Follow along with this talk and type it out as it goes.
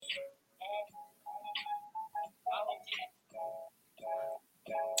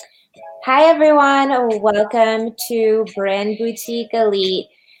Hi, everyone. Welcome to Brand Boutique Elite.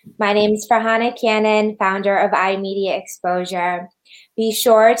 My name is Farhana Cannon, founder of iMedia Exposure. Be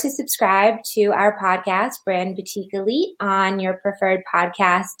sure to subscribe to our podcast, Brand Boutique Elite, on your preferred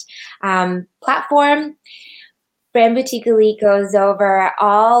podcast platform. Brand Boutique Elite goes over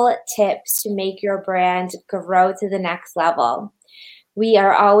all tips to make your brand grow to the next level. We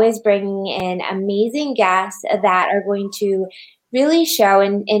are always bringing in amazing guests that are going to really show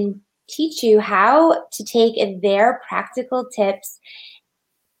and teach you how to take their practical tips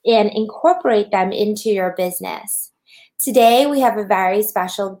and incorporate them into your business. Today, we have a very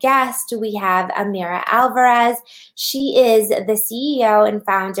special guest. We have Amira Alvarez. She is the CEO and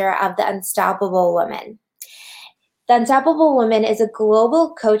founder of The Unstoppable Woman. The Unstoppable Woman is a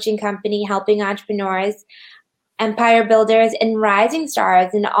global coaching company helping entrepreneurs, empire builders, and rising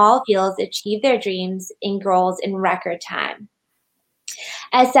stars in all fields achieve their dreams and goals in record time.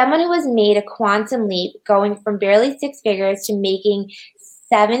 As someone who has made a quantum leap going from barely six figures to making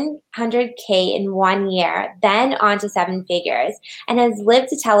 700K in 1 year, then on to seven figures, and has lived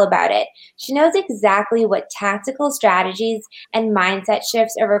to tell about it, she knows exactly what tactical strategies and mindset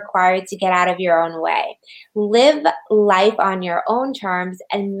shifts are required to get out of your own way. Live life on your own terms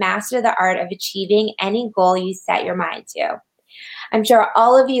and master the art of achieving any goal you set your mind to. I'm sure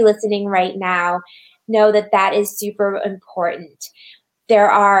all of you listening right now know that that is super important. There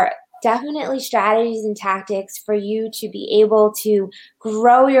are definitely strategies and tactics for you to be able to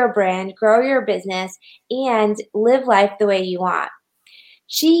grow your brand, grow your business, and live life the way you want.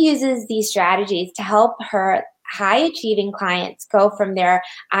 She uses these strategies to help her high achieving clients go from their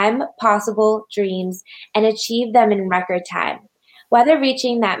I'm possible dreams and achieve them in record time. Whether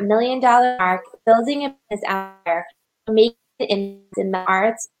reaching that $1 million mark, building a business empire, or making it in the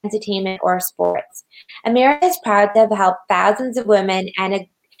arts, entertainment, or sports. Amira is proud to have helped thousands of women and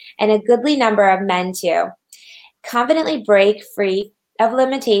a goodly number of men too confidently break free of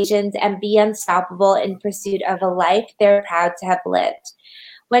limitations and be unstoppable in pursuit of a life they're proud to have lived.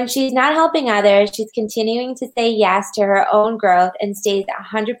 When she's not helping others, she's continuing to say yes to her own growth and stays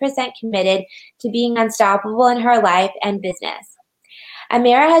 100% committed to being unstoppable in her life and business.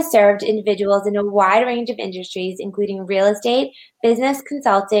 Amira has served individuals in a wide range of industries, including real estate, business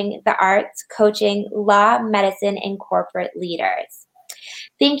consulting, the arts, coaching, law, medicine, and corporate leaders.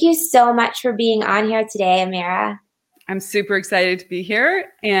 Thank you so much for being on here today, Amira. I'm super excited to be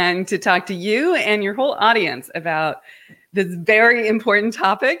here and to talk to you and your whole audience about this very important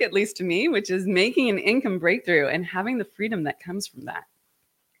topic, at least to me, which is making an income breakthrough and having the freedom that comes from that.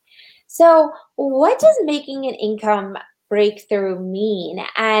 So, what does making an income breakthrough mean?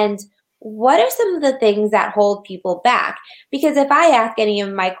 And what are some of the things that hold people back? Because if I ask any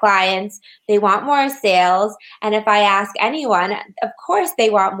of my clients, they want more sales. And if I ask anyone, of course, they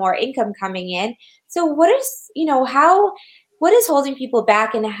want more income coming in. So, what is holding people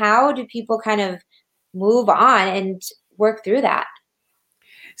back, and how do people kind of move on and work through that?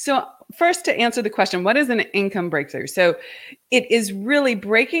 So first, to answer the question, what is an income breakthrough? So it is really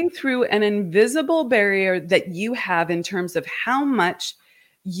breaking through an invisible barrier that you have in terms of how much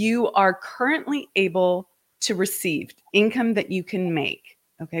you are currently able to receive, income that you can make,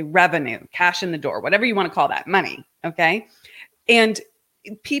 okay, revenue, cash in the door, whatever you want to call that, money, okay? And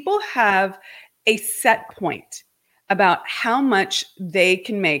people have a set point about how much they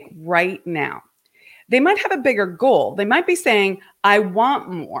can make right now. They might have a bigger goal. They might be saying, I want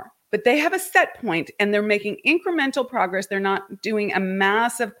more, but they have a set point and they're making incremental progress. They're not doing a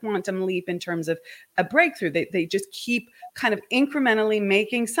massive quantum leap in terms of a breakthrough. They just keep kind of incrementally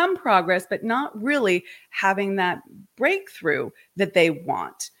making some progress, but not really having that breakthrough that they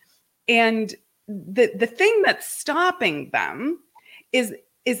want. And the thing that's stopping them is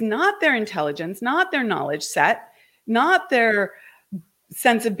not their intelligence, not their knowledge set, not their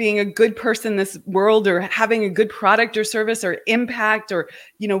sense of being a good person in this world, or having a good product or service or impact, or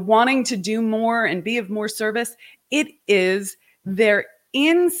wanting to do more and be of more service. It is their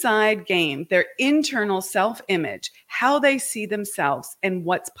inside game, their internal self-image, how they see themselves and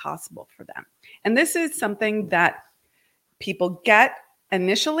what's possible for them. And this is something that people get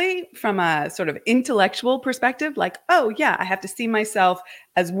initially from a sort of intellectual perspective, like, oh yeah, I have to see myself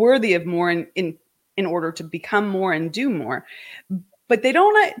as worthy of more in order to become more and do more. But they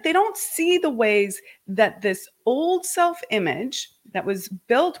don't see the ways that this old self-image that was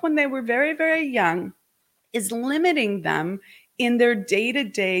built when they were very, very young is limiting them in their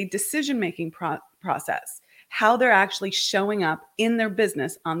day-to-day decision-making process, how they're actually showing up in their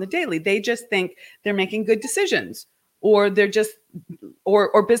business on the daily. They just think they're making good decisions, or they're just,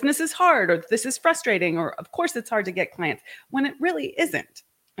 or business is hard, or this is frustrating, or of course it's hard to get clients, when it really isn't.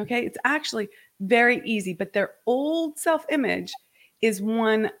 Okay. It's actually very easy, but their old self-image is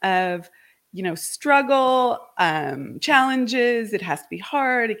one of, struggle, challenges. It has to be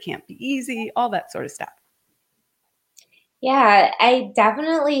hard. It can't be easy, all that sort of stuff. Yeah, I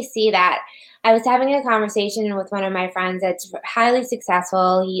definitely see that. I was having a conversation with one of my friends that's highly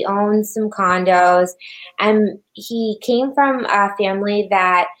successful. He owns some condos, and he came from a family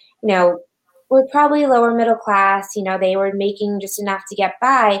that, you know, were probably lower middle class. They were making just enough to get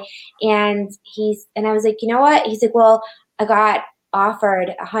by. And I was like, you know what? He's like, well, I got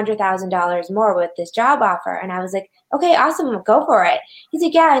offered $100,000 more with this job offer. And I was like, okay, awesome, go for it. He's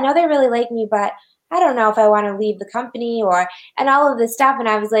like, yeah, I know they really like me, but I don't know if I want to leave the company and all of this stuff. And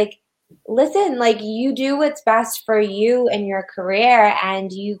I was like, listen, like you do what's best for you and your career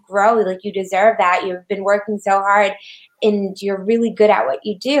and you grow, like you deserve that. You've been working so hard and you're really good at what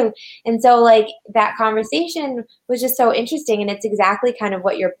you do. And so like that conversation was just so interesting. And it's exactly kind of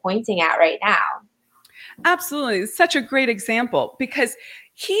what you're pointing at right now. Absolutely. It's such a great example because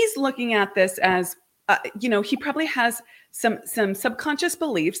he's looking at this as, he probably has some subconscious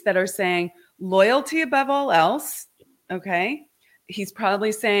beliefs that are saying loyalty above all else. Okay. He's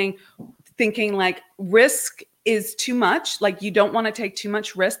probably thinking like risk is too much. Like you don't want to take too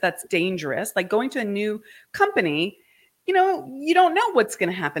much risk. That's dangerous. Like going to a new company, you don't know what's going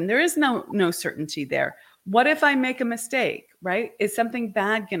to happen. There is no certainty there. What if I make a mistake, right? Is something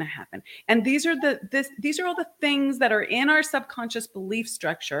bad going to happen? And these are all the things that are in our subconscious belief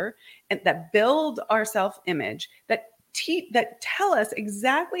structure and that build our self-image, that tell us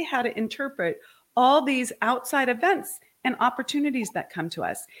exactly how to interpret all these outside events and opportunities that come to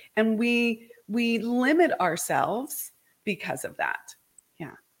us. And we limit ourselves because of that.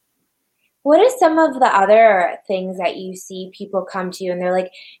 Yeah. What are some of the other things that you see people come to you and they're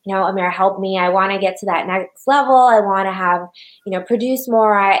like, Amira, help me. I want to get to that next level. I want to have, produce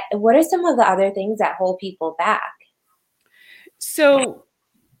more. What are some of the other things that hold people back? So,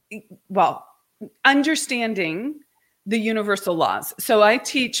 well, understanding the universal laws. So I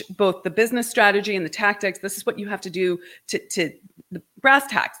teach both the business strategy and the tactics. This is what you have to do to the brass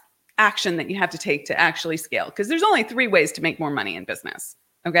tacks action that you have to take to actually scale. Because there's only 3 ways to make more money in business.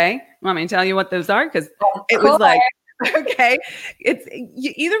 Okay. Want me to tell you what those are? Because it was like, okay,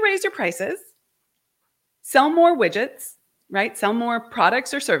 you either raise your prices, sell more widgets, right? Sell more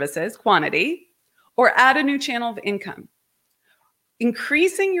products or services, quantity, or add a new channel of income.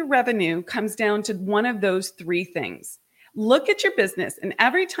 Increasing your revenue comes down to one of those 3 things. Look at your business, and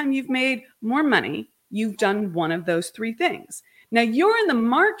every time you've made more money, you've done one of those 3 things. Now you're in the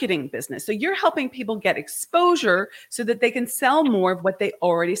marketing business, so you're helping people get exposure so that they can sell more of what they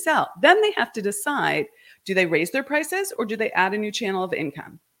already sell. Then they have to decide, do they raise their prices or do they add a new channel of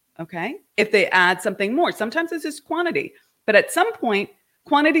income? Okay. If they add something more, sometimes it's just quantity, but at some point,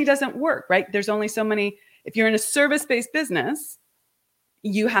 quantity doesn't work, right? There's only so many. If you're in a service-based business,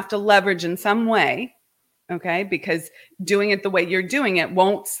 you have to leverage in some way, okay? Because doing it the way you're doing it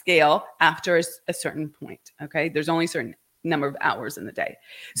won't scale after a certain point, okay? There's only a certain number of hours in the day.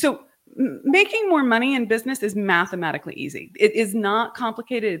 So making more money in business is mathematically easy. It is not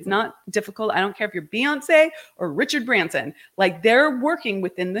complicated. It's not difficult. I don't care if you're Beyonce or Richard Branson. Like they're working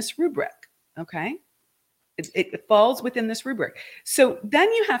within this rubric, okay? It falls within this rubric. So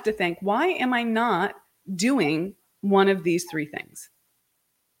then you have to think, why am I not doing one of these 3 things?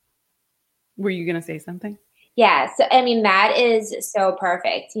 Were you going to say something? Yeah. So, I mean, that is so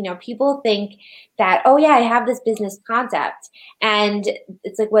perfect. People think that, oh, yeah, I have this business concept. And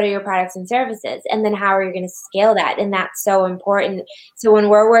it's like, what are your products and services? And then how are you going to scale that? And that's so important. So when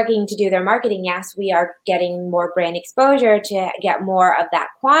we're working to do their marketing, yes, we are getting more brand exposure to get more of that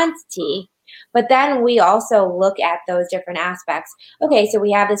quantity. But then we also look at those different aspects. Okay, so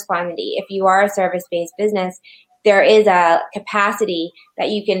we have this quantity. If you are a service-based business, there is a capacity that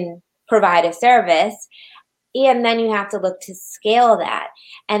you can provide a service. And then you have to look to scale that.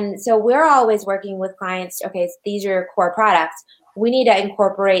 And so we're always working with clients. Okay, so these are your core products. We need to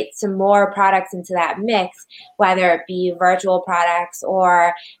incorporate some more products into that mix, whether it be virtual products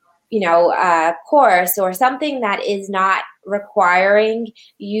or, a course or something that is not requiring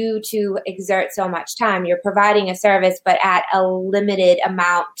you to exert so much time. You're providing a service, but at a limited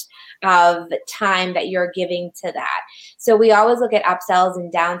amount of time that you're giving to that. So we always look at upsells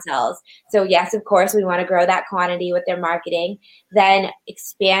and downsells. So yes, of course, we want to grow that quantity with their marketing, then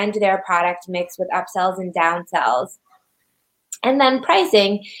expand their product mix with upsells and downsells. And then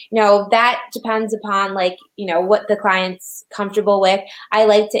pricing, that depends upon what the client's comfortable with. I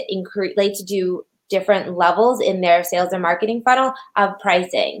like to do different levels in their sales and marketing funnel of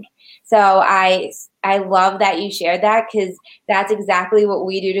pricing. So I love that you shared that, because that's exactly what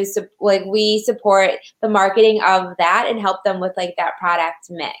we do to we support the marketing of that and help them with like that product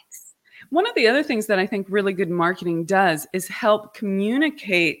mix. One of the other things that I think really good marketing does is help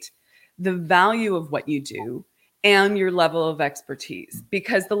communicate the value of what you do and your level of expertise,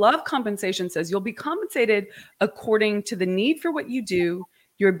 because the law of compensation says you'll be compensated according to the need for what you do,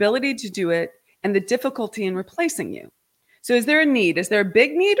 your ability to do it, and the difficulty in replacing you. So is there a need? Is there a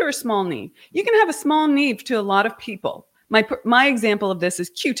big need or a small need? You can have a small need to a lot of people. My example of this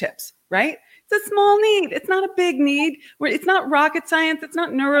is Q-tips, right? It's a small need. It's not a big need. It's not rocket science. It's not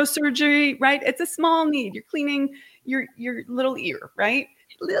neurosurgery, right? It's a small need. You're cleaning your little ear, right?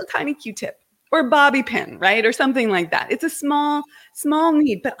 Little tiny Q-tip or bobby pin, right? Or something like that. It's a small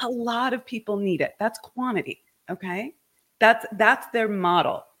need, but a lot of people need it. That's quantity, okay? That's their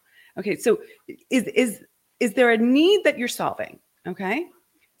model. Okay, so is there a need that you're solving? Okay.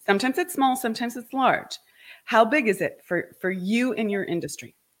 Sometimes it's small, sometimes it's large. How big is it for you in your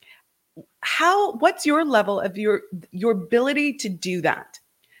industry? What's your level of your ability to do that?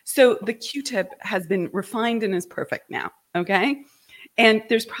 So the Q-tip has been refined and is perfect now. Okay. And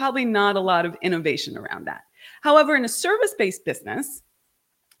there's probably not a lot of innovation around that. However, in a service-based business,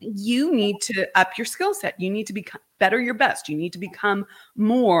 you need to up your skill set. You need to better your best. You need to become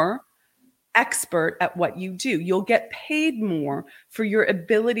more expert at what you do. You'll get paid more for your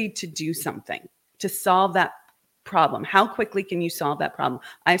ability to do something, to solve that problem. How quickly can you solve that problem?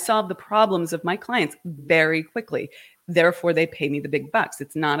 I solve the problems of my clients very quickly. Therefore, they pay me the big bucks.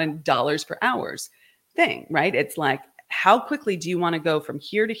 It's not a dollars for hours thing, right? It's like, how quickly do you want to go from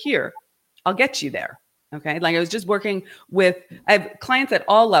here to here? I'll get you there. Okay. Like I was just working with, I have clients at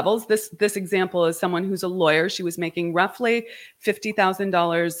all levels. This example is someone who's a lawyer. She was making roughly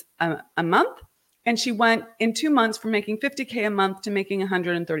 $50,000 a month. And she went in 2 months from making $50K a month to making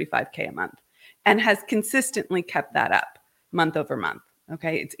 $135K a month, and has consistently kept that up month over month.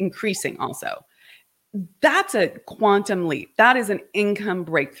 Okay. It's increasing also. That's a quantum leap. That is an income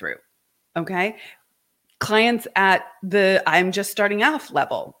breakthrough. Okay. Clients at the I'm just starting off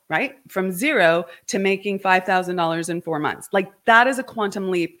level, right? From zero to making $5,000 in 4 months. Like that is a quantum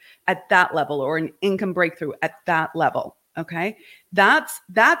leap at that level, or an income breakthrough at that level. Okay. That's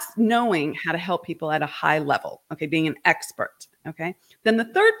knowing how to help people at a high level. Okay. Being an expert. Okay. Then the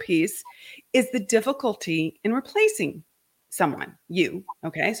third piece is the difficulty in replacing someone, you.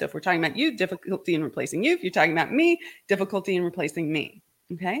 Okay. So if we're talking about you, difficulty in replacing you. If you're talking about me, difficulty in replacing me.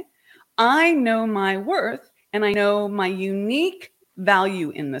 Okay. I know my worth and I know my unique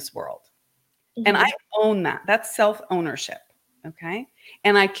value in this world. Mm-hmm. And I own that. That's self-ownership. Okay.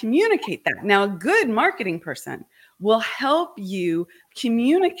 And I communicate that. Now, a good marketing person will help you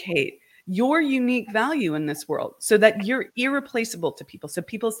communicate your unique value in this world so that you're irreplaceable to people. So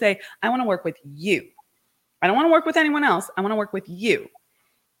people say, I want to work with you. I don't want to work with anyone else. I want to work with you.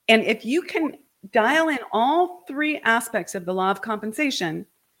 And if you can dial in all three aspects of the law of compensation,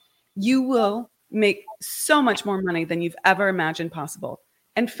 you will make so much more money than you've ever imagined possible,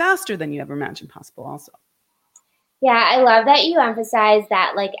 and faster than you ever imagined possible also. Yeah, I love that you emphasize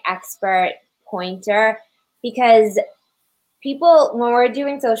that like expert pointer, because people, when we're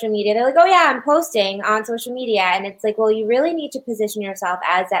doing social media, they're like, oh yeah, I'm posting on social media. And it's like, well, you really need to position yourself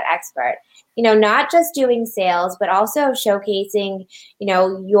as that expert, not just doing sales, but also showcasing,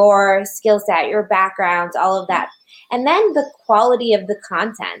 your skill set, your background, all of that. And then the quality of the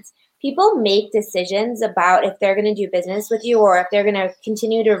content. People make decisions about if they're going to do business with you or if they're going to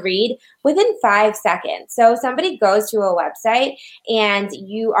continue to read within 5 seconds. So somebody goes to a website and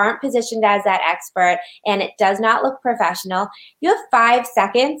you aren't positioned as that expert and it does not look professional. You have 5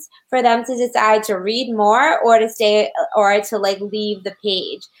 seconds for them to decide to read more or to stay or to leave the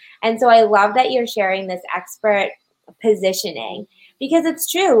page. And so I love that you're sharing this expert positioning, because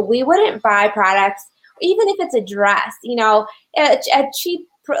it's true. We wouldn't buy products, even if it's a dress, a cheap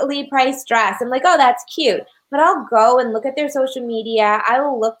priced dress. I'm like, oh, that's cute. But I'll go and look at their social media. I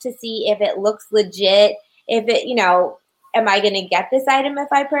will look to see if it looks legit, if it, am I going to get this item if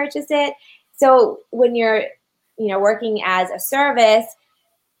I purchase it? So when you're, working as a service,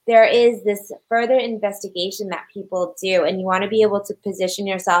 there is this further investigation that people do. And you want to be able to position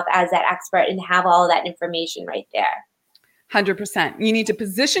yourself as that expert and have all that information right there. 100%. You need to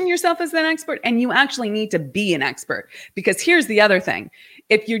position yourself as an expert, and you actually need to be an expert, because here's the other thing.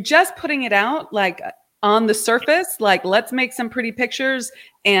 If you're just putting it out like on the surface, like let's make some pretty pictures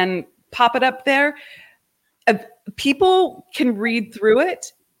and pop it up there, people can read through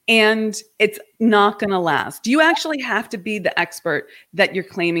it and it's not going to last. You actually have to be the expert that you're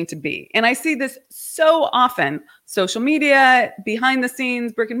claiming to be. And I see this so often, social media, behind the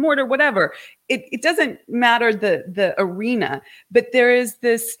scenes, brick and mortar, whatever. It doesn't matter the arena, but there is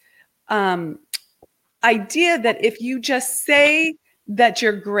this idea that if you just say that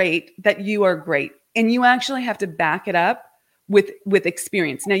you're great, that you are great, and you actually have to back it up with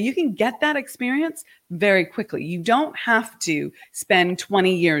experience. Now, you can get that experience very quickly. You don't have to spend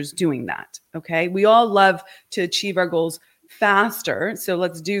 20 years doing that, okay? We all love to achieve our goals faster, so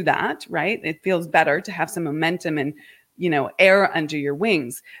let's do that, right? It feels better to have some momentum and, air under your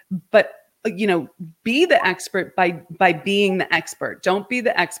wings. But, be the expert by being the expert. Don't be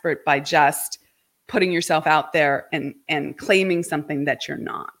the expert by just putting yourself out there and claiming something that you're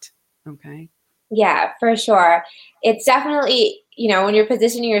not, okay? Yeah, for sure. It's definitely, when you're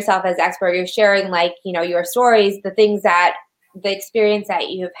positioning yourself as expert, you're sharing your stories, the experience that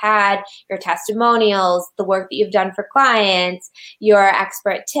you've had, your testimonials, the work that you've done for clients, your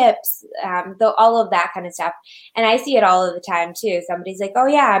expert tips, all of that kind of stuff. And I see it all of the time too. Somebody's like, oh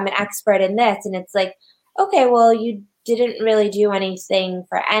yeah, I'm an expert in this. And it's like, okay, well, you didn't really do anything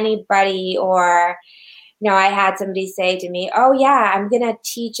for anybody. Or, I had somebody say to me, oh yeah, I'm going to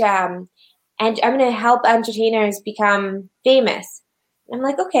teach, and I'm going to help entertainers become famous. I'm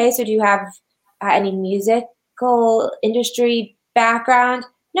like, okay, so do you have any musical industry background?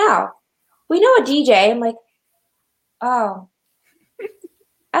 No. We know a DJ. I'm like, oh,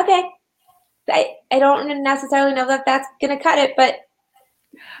 okay. I don't necessarily know that that's going to cut it, but.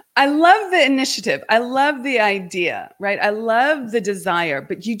 I love the initiative. I love the idea, right? I love the desire,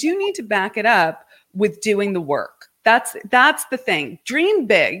 but you do need to back it up with doing the work. That's the thing. Dream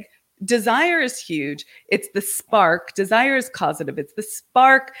big. Desire is huge. It's the spark. Desire is causative. It's the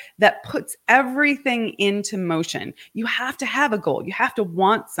spark that puts everything into motion. You have to have a goal. You have to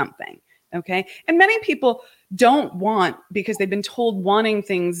want something. Okay. And many people don't want because they've been told wanting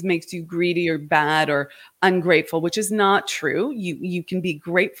things makes you greedy or bad or ungrateful, which is not true. You can be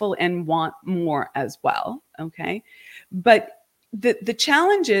grateful and want more as well. Okay. But the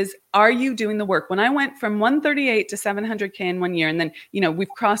challenge is, are you doing the work? When I went from 138 to 700K in 1 year, and then, we've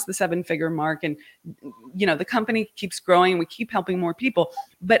crossed the 7-figure mark and, the company keeps growing. We keep helping more people,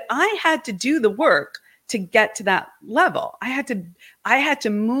 but I had to do the work to get to that level. I had to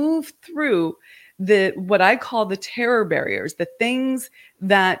move through what I call the terror barriers, the things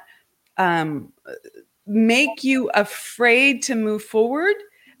that make you afraid to move forward,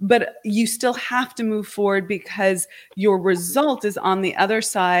 but you still have to move forward because your result is on the other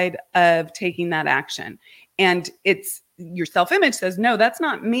side of taking that action. And it's your self-image says, no, that's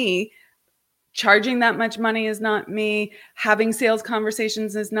not me. Charging that much money is not me. Having sales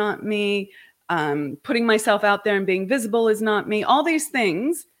conversations is not me. Putting myself out there and being visible is not me. All these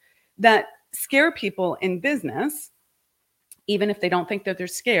things that scare people in business, even if they don't think that they're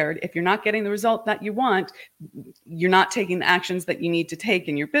scared, if you're not getting the result that you want, you're not taking the actions that you need to take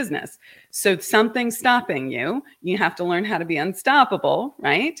in your business. So something's stopping you. You have to learn how to be unstoppable,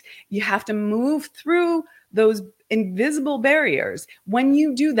 right? You have to move through those invisible barriers. When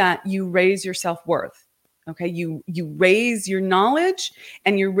you do that, you raise your self-worth. Okay, you raise your knowledge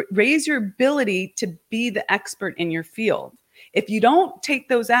and you raise your ability to be the expert in your field. If you don't take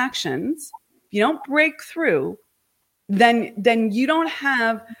those actions, you don't break through, then you don't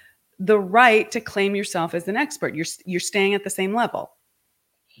have the right to claim yourself as an expert. You're staying at the same level.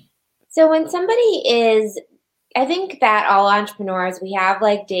 So when somebody is, I think that all entrepreneurs, we have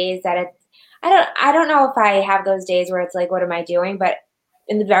like days that it's, I don't know if I have those days where it's like, what am I doing? But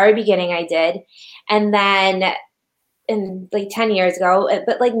in the very beginning I did. And then in like 10 years ago,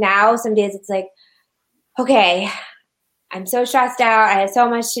 but like now some days it's like, okay, I'm so stressed out. I have so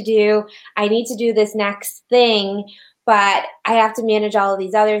much to do. I need to do this next thing, but I have to manage all of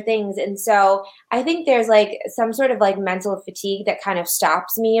these other things. And so I think there's like some sort of like mental fatigue that kind of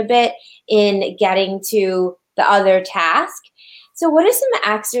stops me a bit in getting to the other task. So what are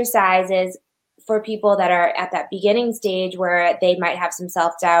some exercises for people that are at that beginning stage where they might have some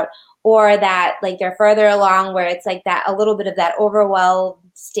self-doubt, or that like they're further along where it's like that a little bit of that overwhelmed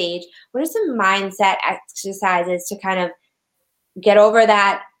stage? What are some mindset exercises to kind of get over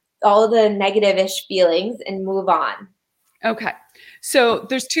that, all the negative-ish feelings and move on? Okay. So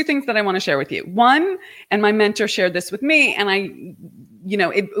there's two things that I want to share with you. One, and my mentor shared this with me, and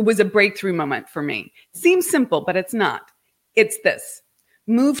it was a breakthrough moment for me. It seems simple, but it's not. It's this: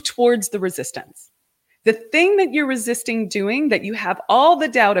 move towards the resistance. The thing that you're resisting doing, that you have all the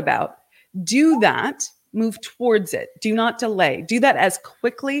doubt about, do that, move towards it. Do not delay. Do that as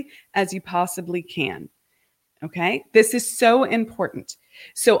quickly as you possibly can. Okay? This is so important.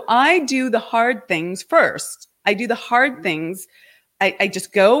 So I do the hard things first. I do the hard things. I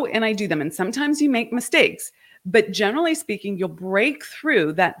just go and I do them. And sometimes you make mistakes, but generally speaking, you'll break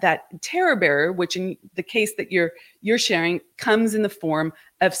through that terror barrier, which in the case that you're sharing comes in the form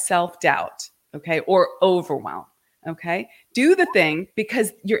of self-doubt, okay, or overwhelm. Okay. Do the thing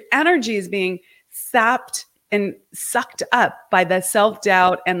because your energy is being sapped and sucked up by the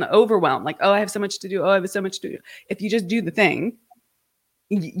self-doubt and the overwhelm. Like, oh, I have so much to do. Oh, I have so much to do. If you just do the thing,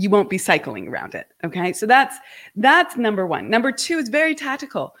 you won't be cycling around it. Okay. So that's number one. Number two is very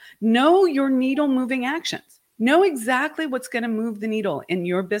tactical. Know your needle moving actions. Know exactly what's going to move the needle in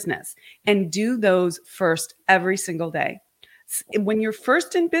your business and do those first every single day. When you're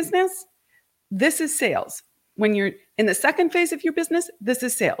first in business, this is sales. When you're in the second phase of your business, this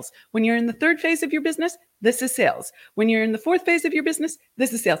is sales. When you're in the third phase of your business, this is sales. When you're in the fourth phase of your business,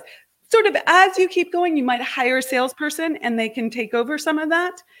 this is sales. Sort of as you keep going, you might hire a salesperson and they can take over some of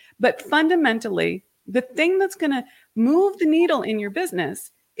that. But fundamentally, the thing that's going to move the needle in your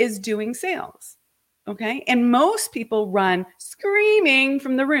business is doing sales. Okay. And most people run screaming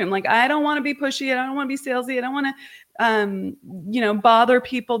from the room. Like, I don't want to be pushy. I don't want to be salesy. I don't want to, bother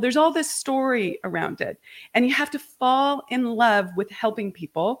people. There's all this story around it. And you have to fall in love with helping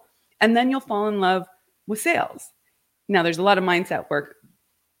people. And then you'll fall in love with sales. Now, there's a lot of mindset work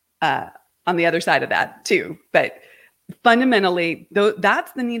on the other side of that too. But fundamentally,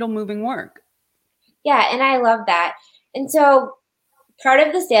 that's the needle moving work. Yeah. And I love that. And so part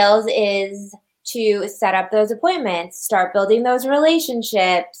of the sales is to set up those appointments, start building those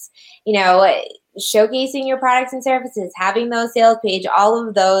relationships, showcasing your products and services, having those sales page, all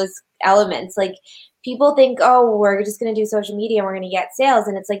of those elements. Like, people think, oh, we're just going to do social media and we're going to get sales.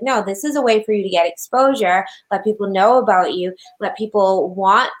 And it's like, no, this is a way for you to get exposure, let people know about you, let people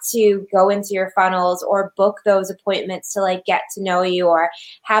want to go into your funnels or book those appointments to like get to know you or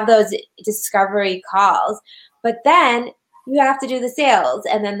have those discovery calls. But then you have to do the sales,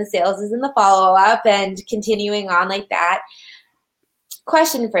 and then the sales is in the follow-up and continuing on like that.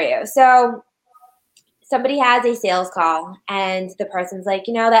 Question for you. So somebody has a sales call and the person's like,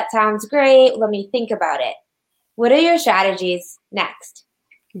 that sounds great. Let me think about it. What are your strategies next?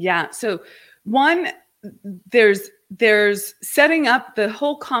 Yeah. So one, there's setting up the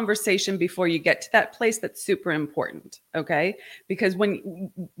whole conversation before you get to that place. That's super important. Okay. Because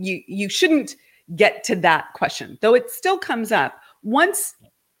when you shouldn't get to that question, though it still comes up. Once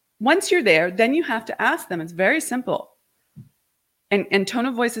you're there, then you have to ask them. It's very simple. And tone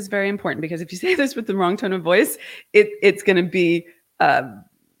of voice is very important, because if you say this with the wrong tone of voice, it's going to be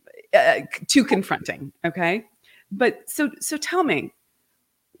too confronting. Okay. But so tell me,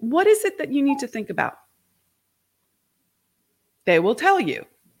 what is it that you need to think about? They will tell you.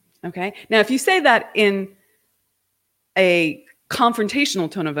 Okay. Now, if you say that in a confrontational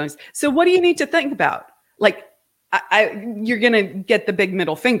tone of voice, so what do you need to think about? Like, you're going to get the big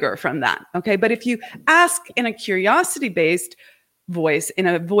middle finger from that. Okay. But if you ask in a curiosity-based voice, in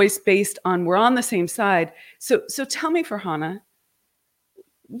a voice based on we're on the same side. So tell me, Farhana,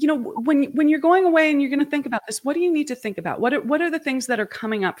 when you're going away and you're going to think about this, what do you need to think about? What are the things that are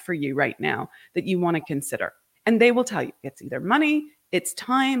coming up for you right now that you want to consider? And they will tell you it's either money, it's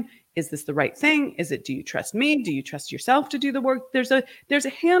time. Is this the right thing? Do you trust me? Do you trust yourself to do the work? There's a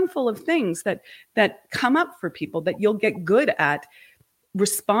handful of things that come up for people that you'll get good at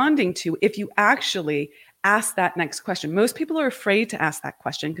responding to if you actually ask that next question. Most people are afraid to ask that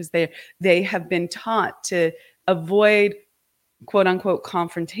question because they have been taught to avoid quote unquote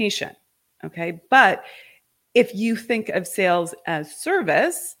confrontation. Okay. But if you think of sales as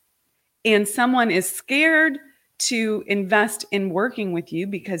service and someone is scared to invest in working with you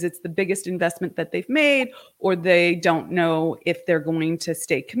because it's the biggest investment that they've made, or they don't know if they're going to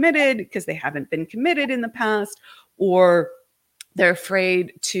stay committed because they haven't been committed in the past, or they're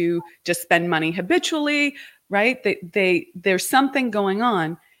afraid to just spend money habitually, right? There's something going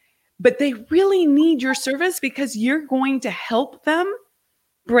on, but they really need your service because you're going to help them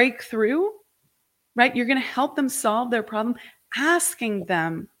break through, right? You're going to help them solve their problem, asking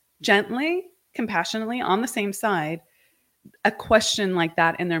them gently, compassionately on the same side, a question like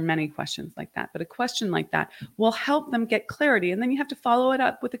that. And there are many questions like that, but a question like that will help them get clarity. And then you have to follow it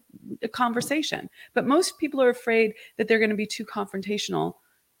up with a conversation. But most people are afraid that they're going to be too confrontational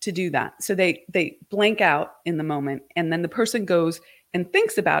to do that. So they blank out in the moment, and then the person goes and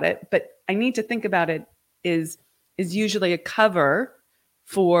thinks about it. But I need to think about it is usually a cover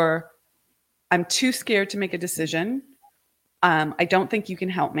for, I'm too scared to make a decision. I don't think you can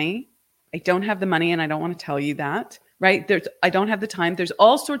help me. I don't have the money and I don't want to tell you that. Right? I don't have the time. There's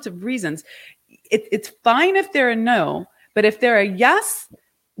all sorts of reasons. It's fine if they're a no, But if they're a yes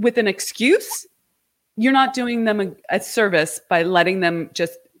with an excuse, you're not doing them a service by letting them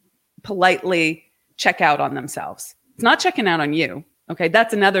just politely check out on themselves. It's not checking out on you. Okay.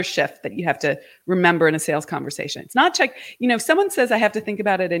 That's another shift that you have to remember in a sales conversation. It's not if someone says I have to think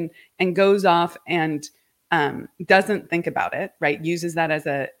about it and goes off and doesn't think about it, right? Uses that as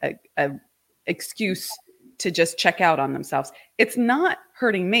a excuse to just check out on themselves. It's not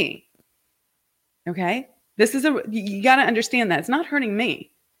hurting me. Okay. You got to understand that it's not hurting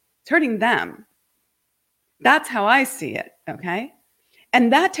me. It's hurting them. That's how I see it. Okay.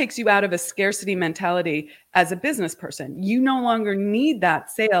 And that takes you out of a scarcity mentality as a business person. You no longer need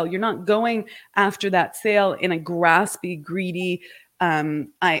that sale. You're not going after that sale in a graspy, greedy,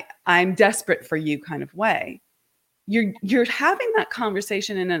 I'm desperate for you kind of way. You're having that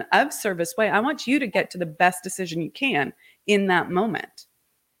conversation in an of service way. I want you to get to the best decision you can in that moment.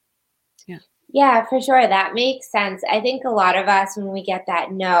 Yeah. Yeah, for sure. That makes sense. I think a lot of us, when we get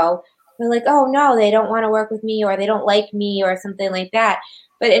that no, we're like, oh no, they don't want to work with me or they don't like me or something like that.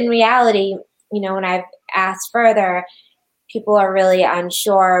 But in reality, when I've asked further, people are really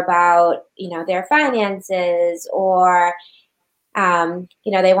unsure about, their finances or,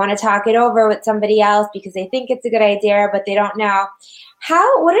 they want to talk it over with somebody else because they think it's a good idea, but they don't know.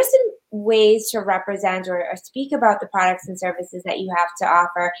 What are some ways to represent or speak about the products and services that you have to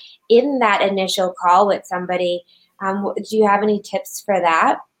offer in that initial call with somebody? Do you have any tips for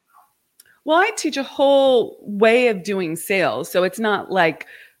that? Well, I teach a whole way of doing sales. So it's not like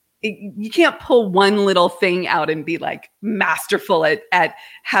you can't pull one little thing out and be like masterful at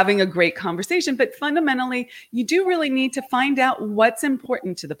having a great conversation. But fundamentally, you do really need to find out what's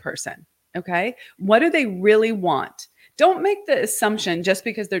important to the person. Okay. What do they really want? Don't make the assumption just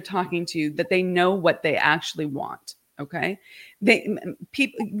because they're talking to you that they know what they actually want. Okay.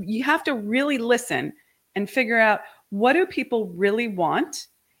 You have to really listen and figure out, what do people really want?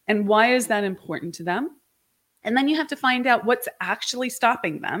 And why is that important to them? And then you have to find out what's actually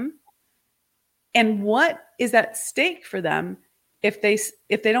stopping them and what is at stake for them if they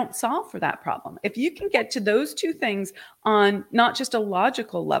don't solve for that problem. If you can get to those two things on not just a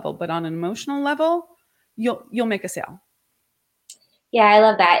logical level, but on an emotional level, you'll make a sale. Yeah, I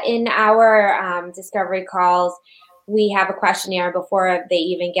love that. In our discovery calls, we have a questionnaire before they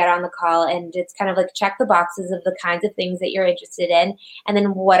even get on the call, and it's kind of like check the boxes of the kinds of things that you're interested in, and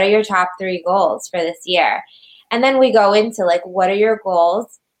then what are your top 3 goals for this year? And then we go into like, what are your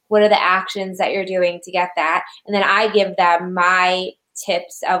goals? What are the actions that you're doing to get that? And then I give them my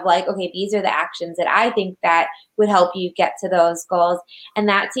tips of like, okay, these are the actions that I think that would help you get to those goals. And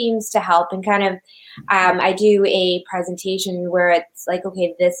that seems to help. And kind of, I do a presentation where it's like,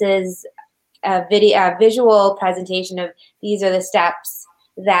 okay, this is a visual presentation of these are the steps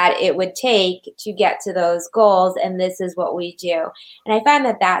that it would take to get to those goals. And this is what we do. And I find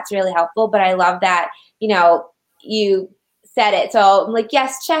that that's really helpful, but I love that, you said it. So I'm like,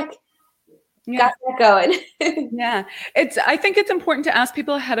 yes, check. Yeah. Got that going. Yeah. I think it's important to ask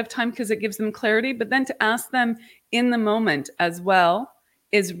people ahead of time because it gives them clarity, but then to ask them in the moment as well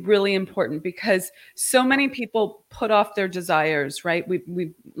is really important because so many people put off their desires, right?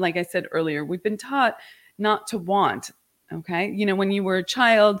 We like I said earlier, we've been taught not to want. Okay. When you were a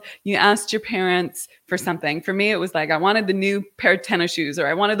child, you asked your parents for something. For me, it was like, I wanted the new pair of tennis shoes or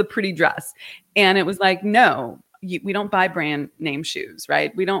I wanted the pretty dress. And it was like, no, we don't buy brand name shoes,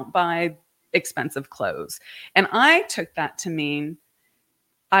 right? We don't buy expensive clothes. And I took that to mean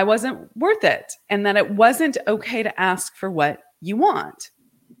I wasn't worth it and that it wasn't okay to ask for what you want.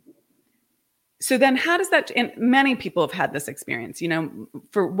 So then how does that, and many people have had this experience,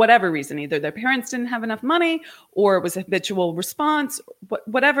 for whatever reason, either their parents didn't have enough money or it was a habitual response,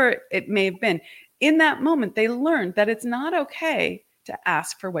 whatever it may have been. In that moment, they learned that it's not okay to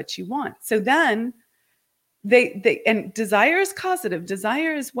ask for what you want. So then and desire is causative.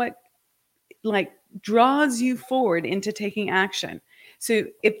 Desire is what like draws you forward into taking action. So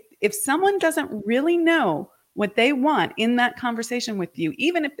if someone doesn't really know what they want in that conversation with you,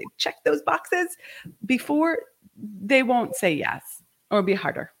 even if they check those boxes before, they won't say yes or it'll be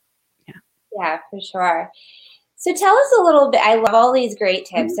harder. Yeah, for sure. So tell us a little bit. I love all these great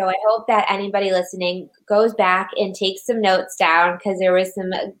tips. So I hope that anybody listening goes back and takes some notes down because there was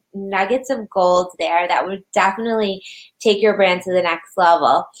some nuggets of gold there that would definitely take your brand to the next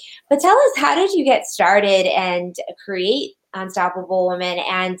level. But tell us, how did you get started and create Unstoppable Woman?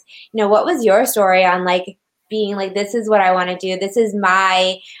 And, what was your story on like being like, this is what I want to do. This is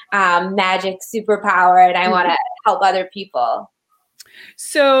my magic superpower and I want to help other people.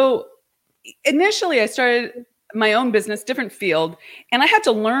 So initially I started my own business, different field. And I had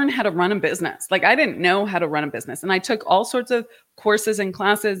to learn how to run a business. Like I didn't know how to run a business. And I took all sorts of courses and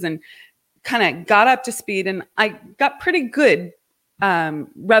classes and kind of got up to speed. And I got pretty good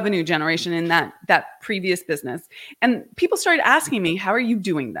revenue generation in that previous business. And people started asking me, how are you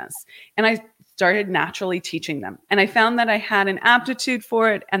doing this? And I started naturally teaching them. And I found that I had an aptitude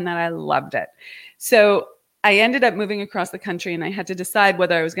for it and that I loved it. So I ended up moving across the country, and I had to decide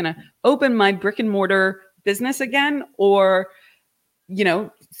whether I was going to open my brick and mortar business again or,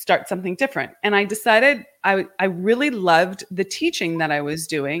 start something different. And I decided I really loved the teaching that I was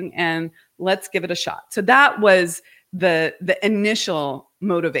doing, and let's give it a shot. So that was the initial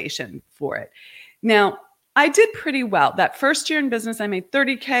motivation for it. Now, I did pretty well. That first year in business, I made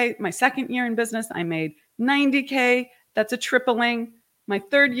 $30K. My second year in business, I made $90K. That's a tripling. My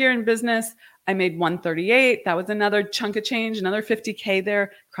third year in business, I made $138. That was another chunk of change, another $50K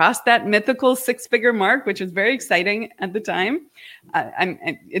there. Crossed that mythical six-figure mark, which was very exciting at the time.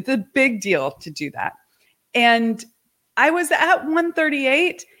 It's a big deal to do that. And I was at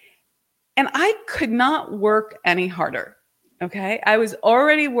 138, and I could not work any harder. Okay. I was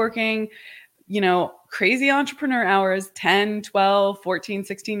already working, crazy entrepreneur hours, 10, 12, 14,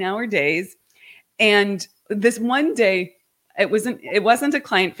 16-hour days. And this one day, it wasn't a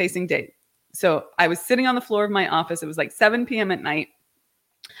client facing day. So I was sitting on the floor of my office. It was like 7 p.m. at night.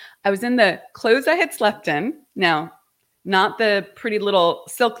 I was in the clothes I had slept in. Now, not the pretty little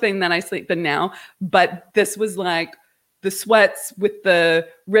silk thing that I sleep in now, but this was like the sweats with the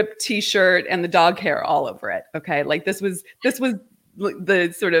ripped t-shirt and the dog hair all over it. Okay. Like this was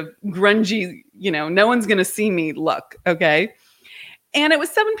the sort of grungy, no one's going to see me look. Okay. And it was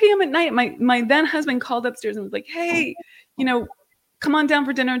 7 p.m. at night. My then husband called upstairs and was like, hey, come on down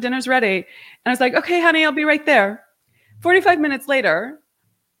for dinner. Dinner's ready. And I was like, okay, honey, I'll be right there. 45 minutes later.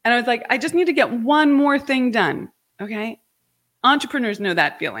 And I was like, I just need to get one more thing done. Okay. Entrepreneurs know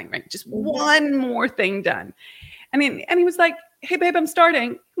that feeling, right? Just one more thing done. And he was like, hey, babe, I'm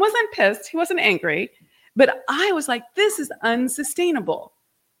starting. He wasn't pissed. He wasn't angry. But I was like, this is unsustainable.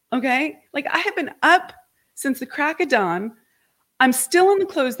 Okay. Like I have been up since the crack of dawn. I'm still in the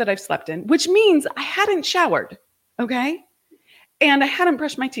clothes that I've slept in, which means I hadn't showered. Okay. And I hadn't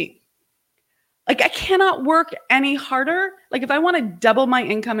brushed my teeth. Like I cannot work any harder. Like if I want to double my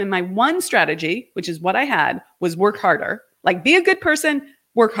income, and my one strategy, which is what I had, was work harder. Like be a good person,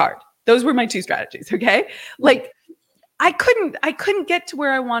 work hard. Those were my two strategies. Okay. Like I couldn't get to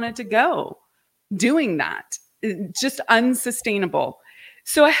where I wanted to go doing that. It's just unsustainable.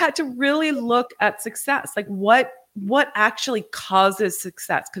 So I had to really look at success. Like what actually causes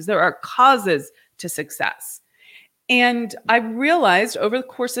success? Because there are causes to success. And I realized over the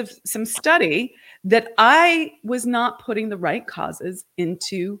course of some study that I was not putting the right causes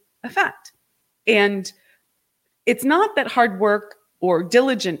into effect. And it's not that hard work or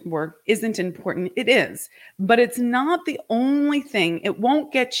diligent work isn't important. It is, but it's not the only thing. It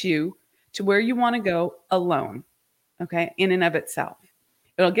won't get you to where you want to go alone. Okay. In and of itself,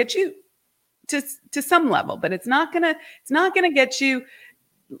 it'll get you to some level, but it's not going to get you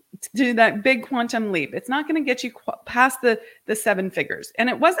to that big quantum leap. It's not going to get you past the 7 figures. And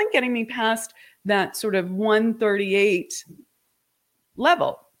it wasn't getting me past that sort of 138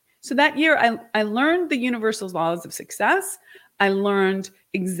 level. So that year I learned the universal laws of success. I learned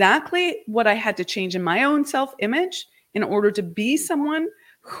exactly what I had to change in my own self-image in order to be someone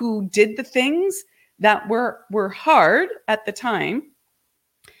who did the things that were hard at the time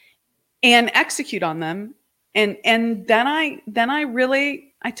and execute on them. And then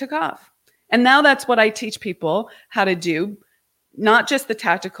I took off. And now that's what I teach people how to do, not just the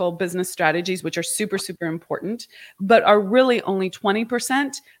tactical business strategies, which are super, super important, but are really only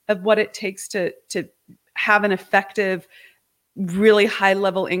 20% of what it takes to have an effective, really high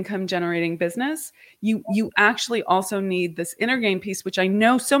level income generating business. You actually also need this inner game piece, which I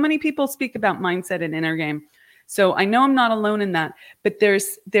know so many people speak about mindset and inner game. So I know I'm not alone in that, but there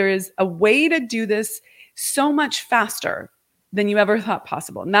is a way to do this so much faster than you ever thought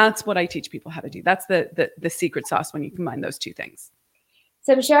possible. And that's what I teach people how to do. That's the secret sauce when you combine those two things.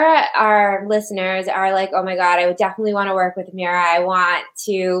 So I'm sure our listeners are like, oh my God, I would definitely want to work with Mira. I want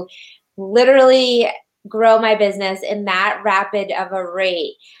to literally grow my business in that rapid of a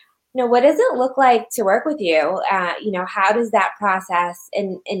rate. What does it look like to work with you? How does that process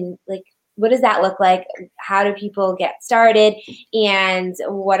and like, what does that look like? How do people get started? And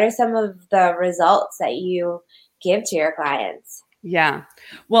what are some of the results that you give to your clients? Yeah.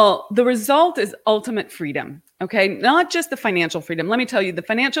 Well, the result is ultimate freedom. Okay. Not just the financial freedom. Let me tell you, the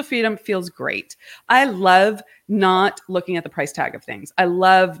financial freedom feels great. I love not looking at the price tag of things. I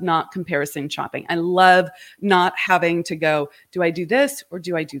love not comparison shopping. I love not having to go, do I do this or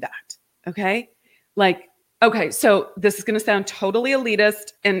do I do that? Okay. Like, okay, so this is going to sound totally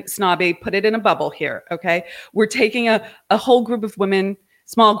elitist and snobby. Put it in a bubble here. Okay. We're taking a whole group of women,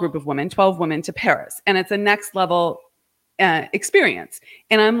 small group of women, 12 women to Paris, and it's a next level experience.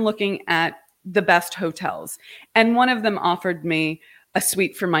 And I'm looking at the best hotels. And one of them offered me a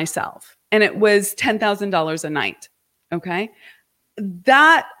suite for myself, and it was $10,000 a night. Okay.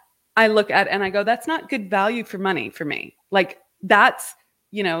 That I look at and I go, that's not good value for money for me. Like that's,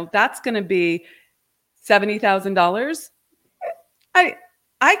 that's going to be $70,000. I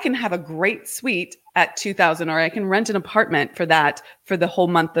can have a great suite at 2,000, or I can rent an apartment for that for the whole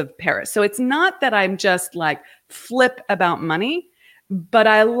month of Paris. So it's not that I'm just like flip about money, but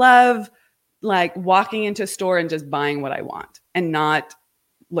I love like walking into a store and just buying what I want and not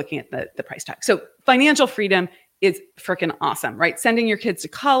looking at the price tag. So financial freedom is freaking awesome, right? Sending your kids to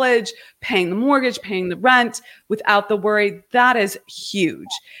college, paying the mortgage, paying the rent without the worry, that is huge.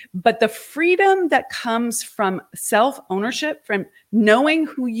 But the freedom that comes from self-ownership, from knowing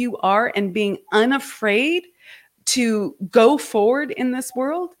who you are and being unafraid to go forward in this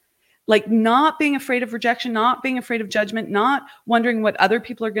world, like not being afraid of rejection, not being afraid of judgment, not wondering what other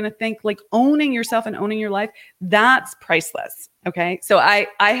people are going to think, like owning yourself and owning your life, that's priceless. Okay. So I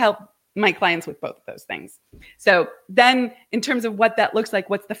help my clients with both of those things. So then in terms of what that looks like,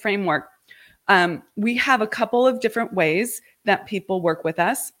 what's the framework? We have a couple of different ways that people work with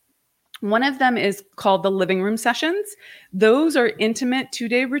us. One of them is called the living room sessions. Those are intimate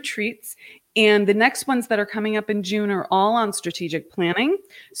 2-day retreats. And the next ones that are coming up in June are all on strategic planning.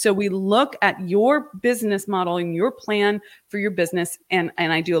 So we look at your business model and your plan for your business. And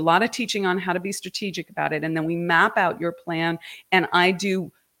I do a lot of teaching on how to be strategic about it. And then we map out your plan, and I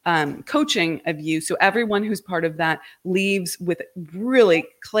do coaching of you. So everyone who's part of that leaves with really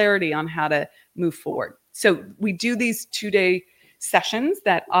clarity on how to move forward. So we do these 2-day sessions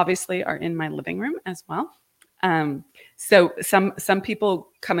that obviously are in my living room as well. So some people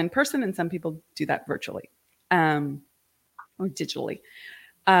come in person and some people do that virtually or digitally.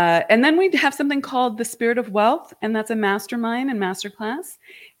 And then we have something called the Spirit of Wealth, and that's a mastermind and masterclass.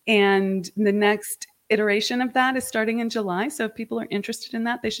 And the next iteration of that is starting in July. So if people are interested in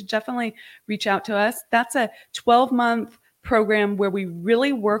that, they should definitely reach out to us. That's a 12-month program where we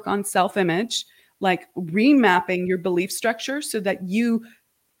really work on self-image, like remapping your belief structure so that you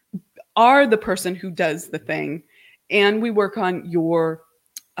are the person who does the thing. And we work on your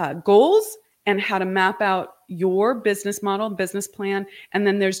goals and how to map out your business model, business plan. And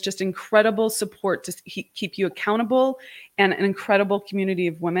then there's just incredible support to keep you accountable, and an incredible community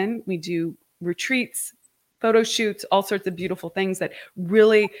of women. We do retreats, photo shoots, all sorts of beautiful things that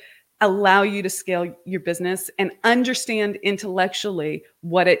really allow you to scale your business and understand intellectually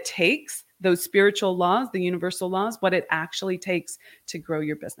what it takes, those spiritual laws, the universal laws, what it actually takes to grow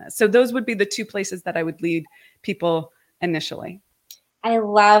your business. So those would be the two places that I would lead people initially. I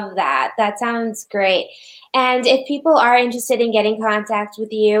love that. That sounds great. And if people are interested in getting in contact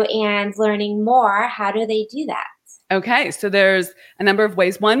with you and learning more, how do they do that? Okay, so there's a number of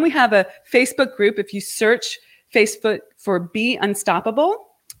ways. One, we have a Facebook group. If you search Facebook for Be Unstoppable,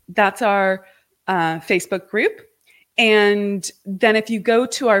 that's our Facebook group. And then if you go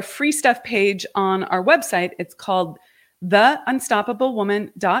to our free stuff page on our website, it's called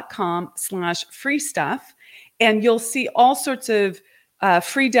theunstoppablewoman.com/free stuff. And you'll see all sorts of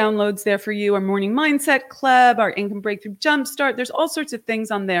free downloads there for you, our morning mindset club, our income breakthrough jumpstart. There's all sorts of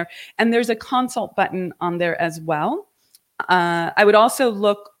things on there. And there's a consult button on there as well. I would also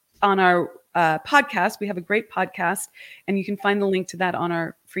look on our podcast. We have a great podcast, and you can find the link to that on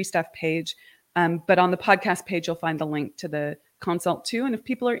our free stuff page. But on the podcast page, you'll find the link to the consult too. And if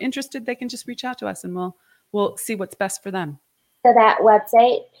people are interested, they can just reach out to us and we'll see what's best for them. So that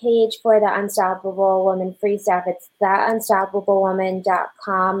website page for the Unstoppable Woman free stuff, it's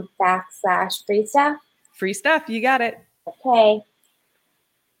theunstoppablewoman.com/free stuff. Free stuff. You got it. Okay.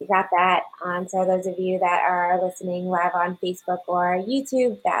 You got that. So those of you that are listening live on Facebook or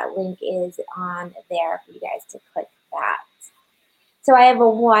YouTube, that link is on there for you guys to click that. So I have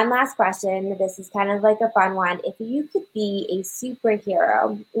one last question. This is kind of like a fun one. If you could be a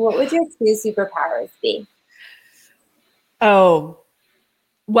superhero, what would your 2 superpowers be? Oh,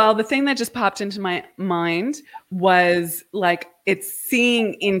 well, the thing that just popped into my mind was like, it's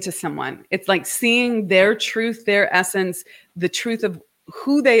seeing into someone. It's like seeing their truth, their essence, the truth of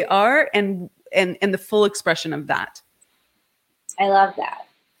who they are, and the full expression of that. I love that.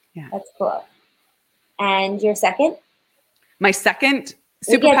 Yeah. That's cool. Mm-hmm. And your second? My second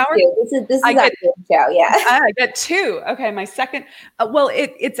You get superpower? two. This is our game show, yeah. I get two. Okay, my second. Well,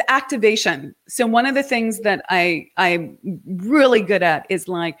 it's activation. So one of the things that I'm really good at is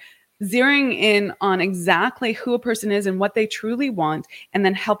like zeroing in on exactly who a person is and what they truly want, and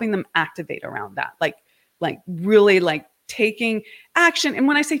then helping them activate around that. Like really like taking action. And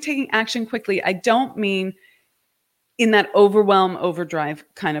when I say taking action quickly, I don't mean in that overwhelm, overdrive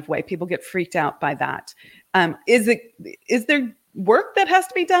kind of way. People get freaked out by that. Is there work that has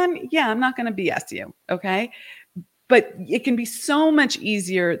to be done? Yeah, I'm not going to BS you. Okay. But it can be so much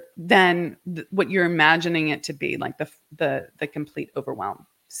easier than what you're imagining it to be, like the complete overwhelm.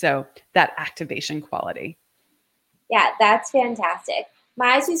 So that activation quality. Yeah, that's fantastic.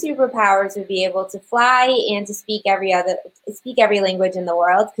 My two superpowers would be able to fly and to speak every language in the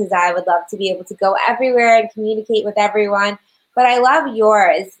world, because I would love to be able to go everywhere and communicate with everyone. But I love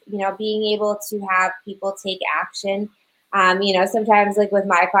yours, being able to have people take action. Sometimes like with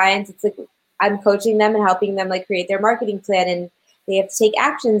my clients, it's like I'm coaching them and helping them like create their marketing plan, and they have to take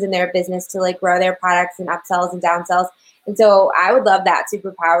actions in their business to like grow their products and upsells and downsells. And so I would love that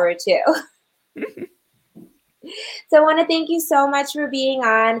superpower too. So I want to thank you so much for being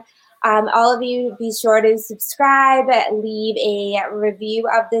on. All of you, be sure to subscribe, leave a review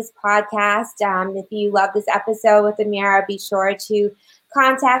of this podcast. If you love this episode with Amira, be sure to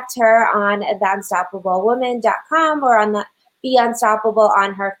contact her on theunstoppablewoman.com or on the Be Unstoppable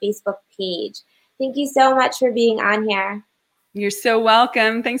on her Facebook page. Thank you so much for being on here. You're so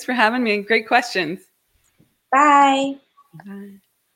welcome. Thanks for having me. Great questions. Bye. Bye.